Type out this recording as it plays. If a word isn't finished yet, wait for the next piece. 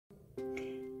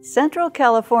Central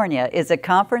California is a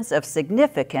conference of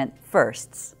significant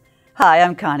firsts. Hi,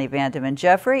 I'm Connie Vandeman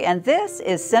Jeffrey, and this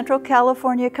is Central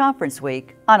California Conference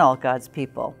Week on All God's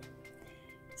People.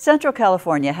 Central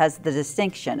California has the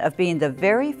distinction of being the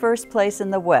very first place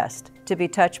in the West to be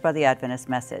touched by the Adventist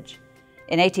message.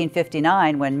 In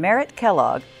 1859, when Merritt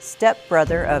Kellogg,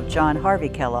 stepbrother of John Harvey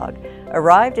Kellogg,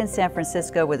 arrived in San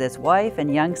Francisco with his wife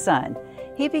and young son,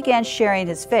 he began sharing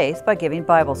his faith by giving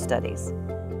Bible studies.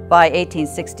 By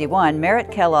 1861,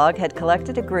 Merritt Kellogg had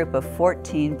collected a group of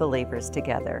 14 believers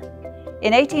together.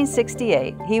 In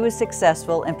 1868, he was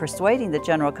successful in persuading the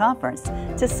General Conference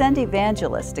to send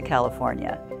evangelists to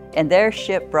California, and their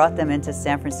ship brought them into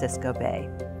San Francisco Bay.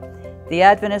 The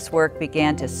Adventist work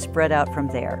began to spread out from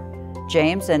there.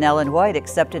 James and Ellen White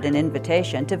accepted an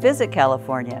invitation to visit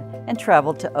California and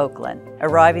traveled to Oakland,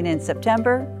 arriving in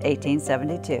September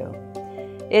 1872.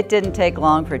 It didn't take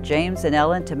long for James and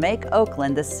Ellen to make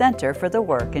Oakland the center for the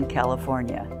work in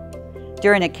California.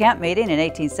 During a camp meeting in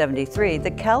 1873,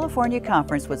 the California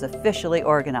Conference was officially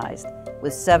organized,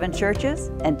 with 7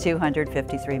 churches and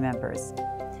 253 members.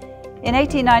 In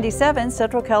 1897,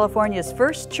 Central California's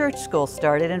first church school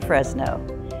started in Fresno,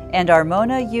 and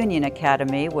Armona Union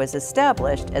Academy was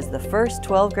established as the first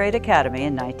 12-grade academy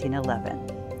in 1911.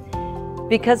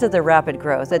 Because of the rapid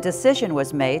growth, a decision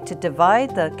was made to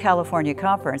divide the California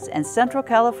Conference, and Central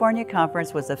California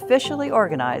Conference was officially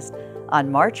organized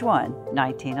on March 1,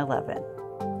 1911.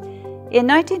 In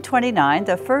 1929,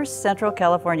 the first Central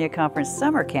California Conference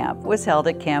summer camp was held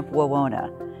at Camp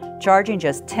Wawona, charging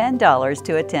just $10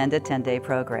 to attend a 10-day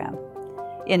program.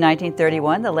 In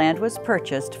 1931, the land was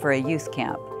purchased for a youth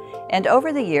camp, and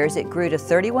over the years it grew to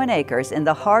 31 acres in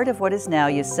the heart of what is now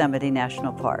Yosemite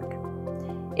National Park.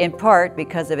 In part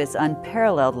because of its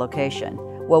unparalleled location,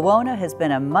 Wawona has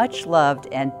been a much-loved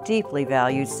and deeply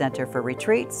valued center for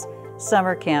retreats,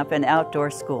 summer camp, and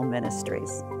outdoor school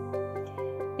ministries.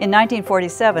 In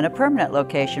 1947, a permanent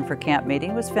location for camp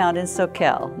meeting was found in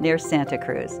Soquel, near Santa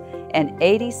Cruz, and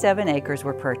 87 acres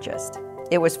were purchased.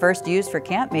 It was first used for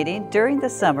camp meeting during the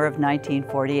summer of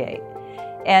 1948.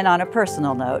 And on a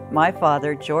personal note, my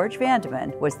father, George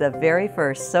Vandeman, was the very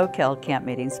first Soquel camp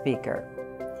meeting speaker.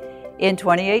 In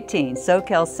 2018,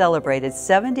 Soquel celebrated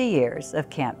 70 years of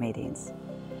camp meetings.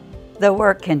 The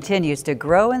work continues to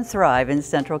grow and thrive in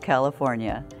Central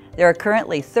California. There are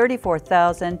currently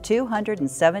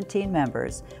 34,217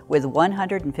 members with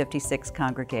 156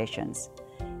 congregations.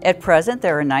 At present,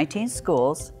 there are 19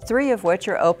 schools, 3 of which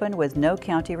are open with no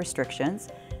county restrictions,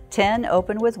 10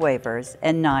 open with waivers,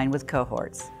 and 9 with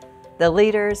cohorts. The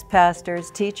leaders, pastors,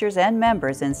 teachers, and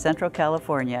members in Central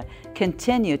California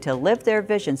continue to live their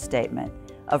vision statement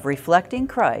of reflecting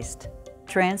Christ,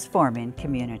 transforming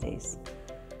communities.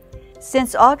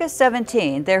 Since August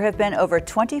 17, there have been over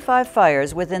 25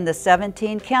 fires within the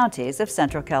 17 counties of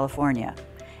Central California.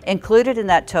 Included in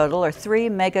that total are 3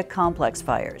 mega complex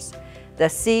fires: the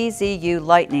CZU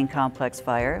Lightning Complex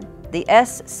Fire, the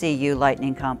SCU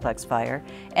Lightning Complex Fire,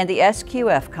 and the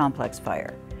SQF Complex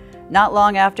Fire. Not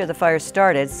long after the fire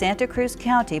started, Santa Cruz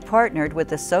County partnered with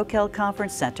the Soquel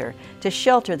Conference Center to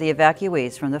shelter the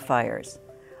evacuees from the fires.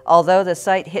 Although the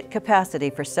site hit capacity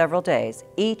for several days,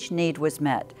 each need was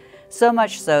met, so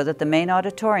much so that the main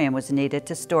auditorium was needed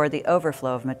to store the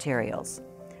overflow of materials.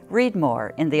 Read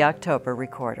more in the October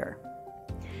Recorder.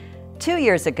 2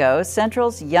 years ago,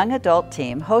 Central's young adult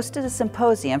team hosted a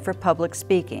symposium for public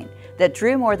speaking that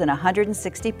drew more than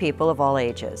 160 people of all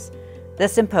ages. The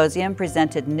symposium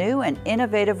presented new and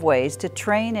innovative ways to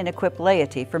train and equip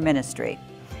laity for ministry.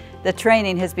 The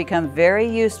training has become very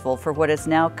useful for what is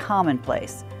now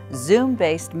commonplace,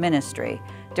 Zoom-based ministry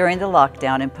during the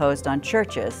lockdown imposed on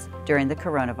churches during the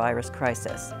coronavirus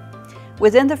crisis.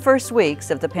 Within the first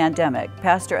weeks of the pandemic,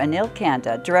 Pastor Anil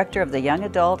Kanda, director of the Young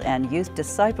Adult and Youth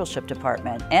Discipleship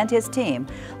Department, and his team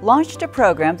launched a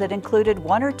program that included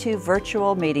 1 or 2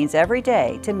 virtual meetings every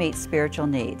day to meet spiritual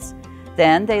needs.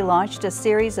 Then they launched a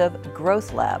series of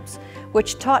growth labs,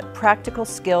 which taught practical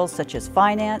skills such as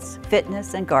finance,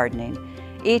 fitness, and gardening.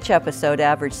 Each episode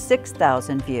averaged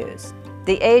 6,000 views.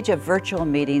 The age of virtual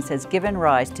meetings has given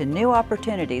rise to new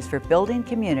opportunities for building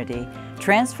community,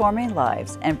 transforming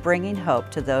lives, and bringing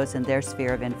hope to those in their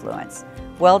sphere of influence.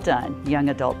 Well done, young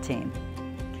adult team.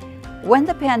 When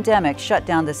the pandemic shut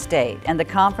down the state and the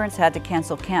conference had to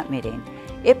cancel camp meeting,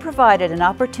 it provided an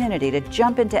opportunity to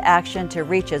jump into action to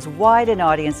reach as wide an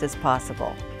audience as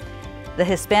possible. The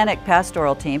Hispanic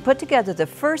pastoral team put together the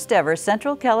first ever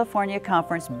Central California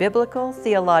Conference Biblical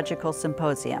Theological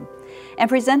Symposium and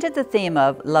presented the theme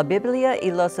of La Biblia y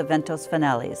los Eventos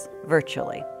Finales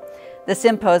virtually. The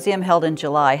symposium held in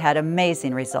July had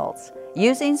amazing results.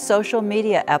 using social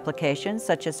media applications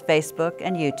such as Facebook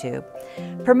and YouTube.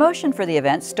 Promotion for the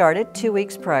event started 2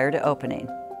 weeks prior to opening.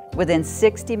 Within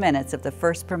 60 minutes of the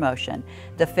first promotion,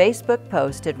 the Facebook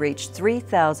post had reached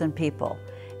 3,000 people,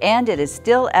 and it is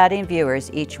still adding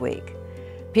viewers each week.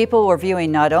 People were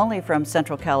viewing not only from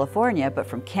Central California, but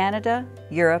from Canada,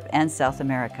 Europe, and South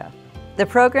America. The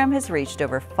program has reached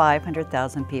over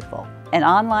 500,000 people, and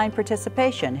online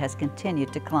participation has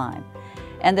continued to climb,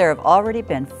 and there have already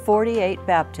been 48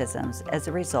 baptisms as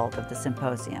a result of the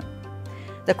symposium.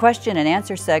 The question and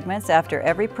answer segments after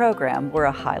every program were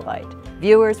a highlight.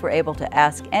 Viewers were able to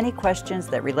ask any questions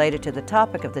that related to the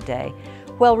topic of the day,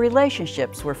 while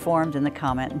relationships were formed in the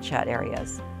comment and chat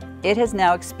areas. It has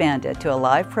now expanded to a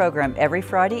live program every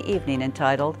Friday evening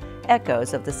entitled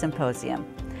Echoes of the Symposium.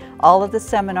 All of the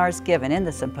seminars given in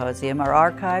the symposium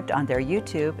are archived on their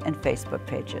YouTube and Facebook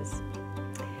pages.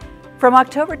 From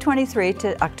October 23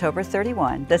 to October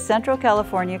 31, the Central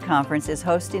California Conference is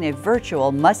hosting a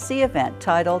virtual must-see event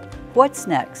titled What's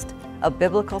Next? A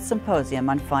Biblical Symposium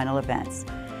on Final Events.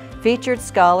 Featured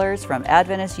scholars from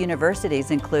Adventist universities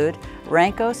include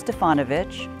Ranko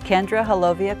Stefanovic, Kendra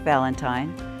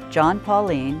Haloviak-Valentine, John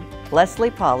Pauline, Leslie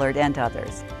Pollard, and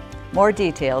others. More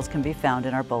details can be found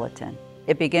in our bulletin.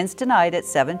 It begins tonight at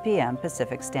 7 p.m.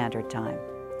 Pacific Standard Time.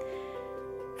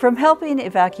 From helping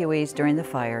evacuees during the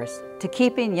fires, to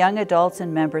keeping young adults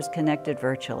and members connected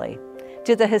virtually,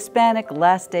 to the Hispanic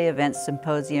Last Day Events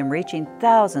Symposium reaching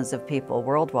thousands of people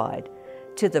worldwide,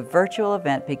 to the virtual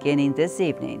event beginning this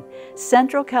evening,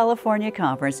 Central California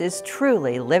Conference is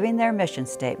truly living their mission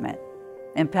statement,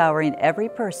 empowering every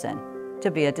person to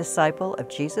be a disciple of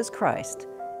Jesus Christ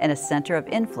and a center of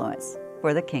influence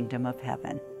for the kingdom of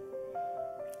heaven.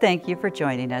 Thank you for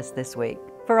joining us this week.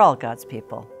 For all God's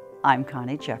people, I'm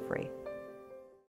Connie Jeffrey.